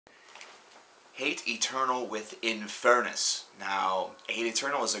Hate Eternal with Infernus. Now, Hate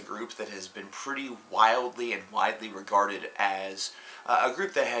Eternal is a group that has been pretty wildly and widely regarded as a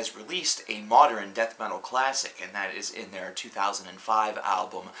group that has released a modern death metal classic, and that is in their 2005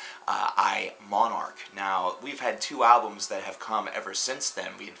 album, I, Monarch. Now, we've had two albums that have come ever since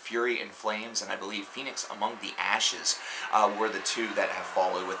then. We had Fury and Flames, and I believe Phoenix Among the Ashes were the two that have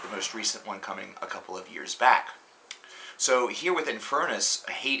followed, with the most recent one coming a couple of years back. So here with Infernus,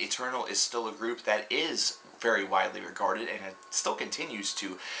 Hate Eternal is still a group that is very widely regarded, and it still continues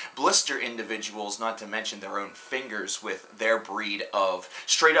to blister individuals, not to mention their own fingers, with their breed of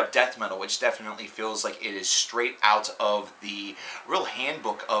straight-up death metal, which definitely feels like it is straight out of the real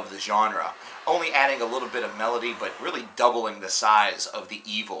handbook of the genre. Only adding a little bit of melody, but really doubling the size of the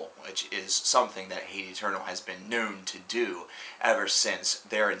evil, which is something that Hate Eternal has been known to do ever since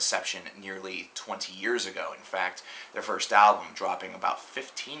their inception nearly 20 years ago. In fact, their first album dropping about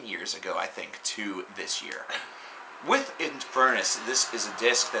 15 years ago, I think, to this year. With Infernus, this is a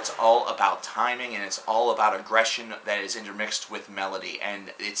disc that's all about timing, and it's all about aggression that is intermixed with melody,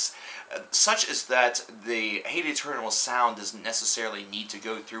 and it's such as that the Hate Eternal sound doesn't necessarily need to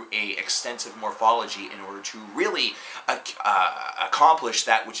go through a extensive morphology in order to really accomplish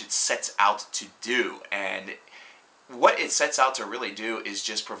that which it sets out to do. And what it sets out to really do is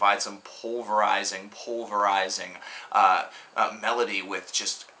just provide some pulverizing melody with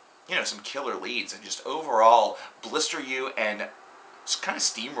just, you know, some killer leads, and just overall blister you and kind of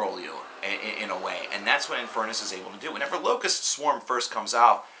steamroll you in a way. And that's what Infernus is able to do. Whenever Locust Swarm first comes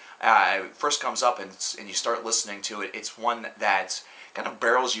up and you start listening to it, it's one that kind of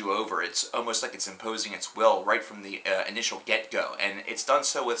barrels you over. It's almost like it's imposing its will right from the initial get-go, and it's done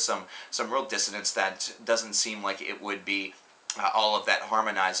so with some real dissonance that doesn't seem like it would be all of that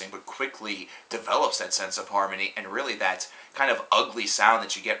harmonizing, but quickly develops that sense of harmony, and really that kind of ugly sound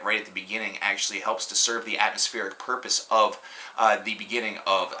that you get right at the beginning actually helps to serve the atmospheric purpose of the beginning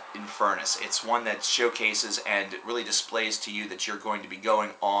of Infernus. It's one that showcases and really displays to you that you're going to be going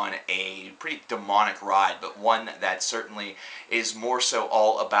on a pretty demonic ride, but one that certainly is more so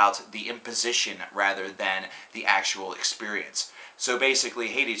all about the imposition rather than the actual experience. So basically,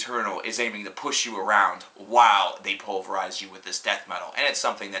 Hate Eternal is aiming to push you around while they pulverize you with this death metal, and it's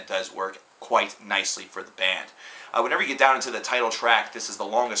something that does work quite nicely for the band. Whenever you get down into the title track, this is the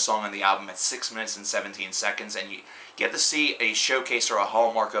longest song on the album at 6 minutes and 17 seconds, and you get to see a showcase or a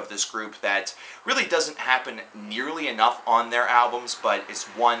hallmark of this group that really doesn't happen nearly enough on their albums, but it's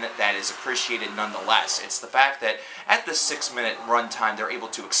one that is appreciated nonetheless. It's the fact that at the 6-minute runtime, they're able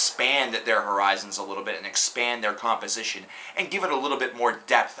to expand their horizons a little bit and expand their composition and give it a little bit more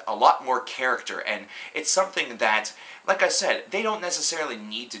depth, a lot more character, and it's something that, like I said, they don't necessarily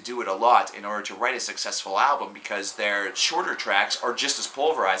need to do it a lot in order to write a successful album, because their shorter tracks are just as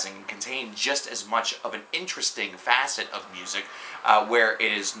pulverizing and contain just as much of an interesting facet of music where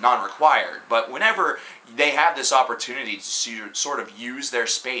it is non-required. But whenever they have this opportunity to sort of use their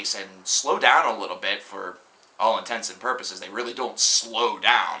space and slow down a little bit, for all intents and purposes, they really don't slow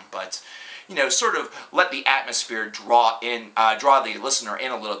down, but you know, sort of let the atmosphere draw the listener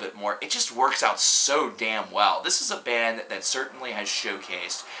in a little bit more. It just works out so damn well. This is a band that certainly has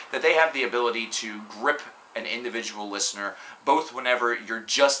showcased that they have the ability to grip an individual listener, both whenever you're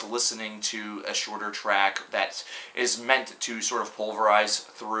just listening to a shorter track that is meant to sort of pulverize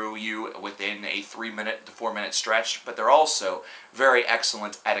through you within a 3-minute to 4-minute stretch, but they're also very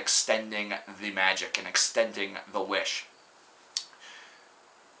excellent at extending the magic and extending the wish.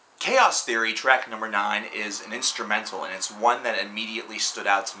 Chaos Theory, track number 9, is an instrumental, and it's one that immediately stood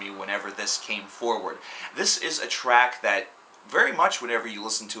out to me whenever this came forward. This is a track that very much, whenever you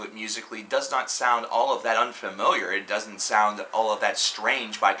listen to it musically, does not sound all of that unfamiliar. It doesn't sound all of that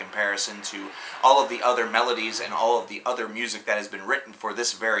strange by comparison to all of the other melodies and all of the other music that has been written for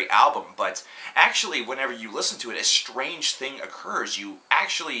this very album. But actually, whenever you listen to it, a strange thing occurs. You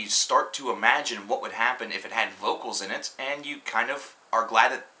actually start to imagine what would happen if it had vocals in it, and you kind of are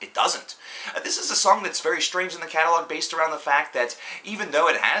glad that it doesn't. This is a song that's very strange in the catalog, based around the fact that even though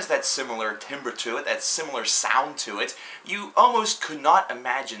it has that similar timbre to it, that similar sound to it, you almost could not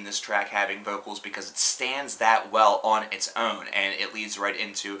imagine this track having vocals, because it stands that well on its own, and it leads right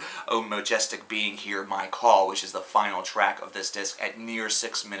into "Oh Majestic Being, Hear My Call," which is the final track of this disc at near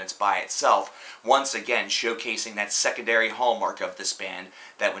 6 minutes by itself, once again showcasing that secondary hallmark of this band,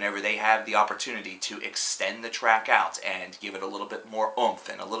 that whenever they have the opportunity to extend the track out and give it a little bit more oomph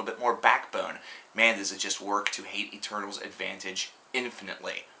and a little bit more backbone, man, does it just work to Hate Eternal's advantage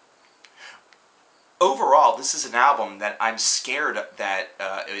infinitely. Overall, this is an album that I'm scared that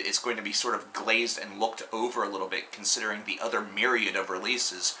it's going to be sort of glazed and looked over a little bit, considering the other myriad of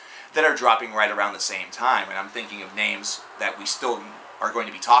releases that are dropping right around the same time. And I'm thinking of names that we still are going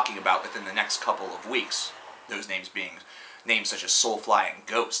to be talking about within the next couple of weeks. Those names being names such as Soulfly and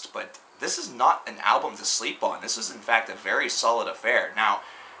Ghost. But this is not an album to sleep on. This is in fact a very solid affair. Now,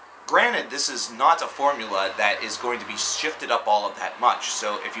 granted, this is not a formula that is going to be shifted up all of that much,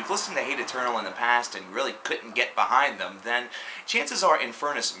 so if you've listened to Hate Eternal in the past and really couldn't get behind them, then chances are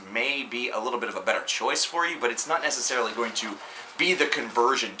Infernus may be a little bit of a better choice for you, but it's not necessarily going to be the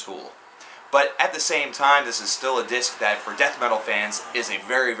conversion tool. But at the same time, this is still a disc that, for death metal fans, is a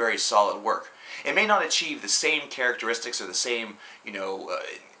very, very solid work. It may not achieve the same characteristics or the same,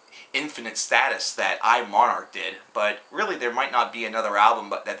 infinite status that I Monarch did, but really there might not be another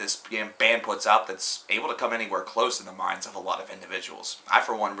album that this band puts out that's able to come anywhere close in the minds of a lot of individuals. I,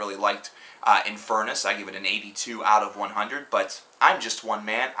 for one, really liked Infernus. I give it an 82 out of 100, but I'm just one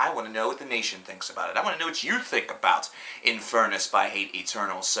man. I want to know what the nation thinks about it. I want to know what you think about Infernus by Hate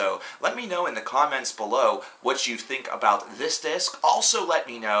Eternal. So let me know in the comments below what you think about this disc. Also let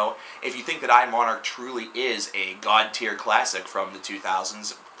me know if you think that I Monarch truly is a god-tier classic from the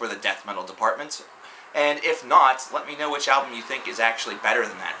 2000s for the death metal department. And if not, let me know which album you think is actually better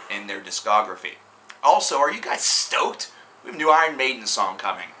than that in their discography. Also, are you guys stoked? We have a new Iron Maiden song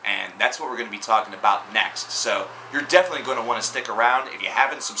coming, and that's what we're going to be talking about next. So you're definitely going to want to stick around. If you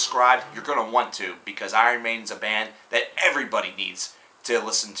haven't subscribed, you're going to want to, because Iron Maiden's a band that everybody needs to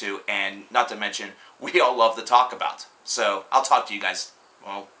listen to, and not to mention, we all love to talk about. So I'll talk to you guys,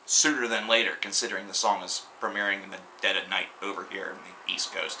 well, sooner than later, considering the song is premiering in the dead of night over here in the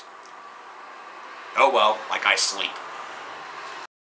East Coast. Oh well, like I sleep.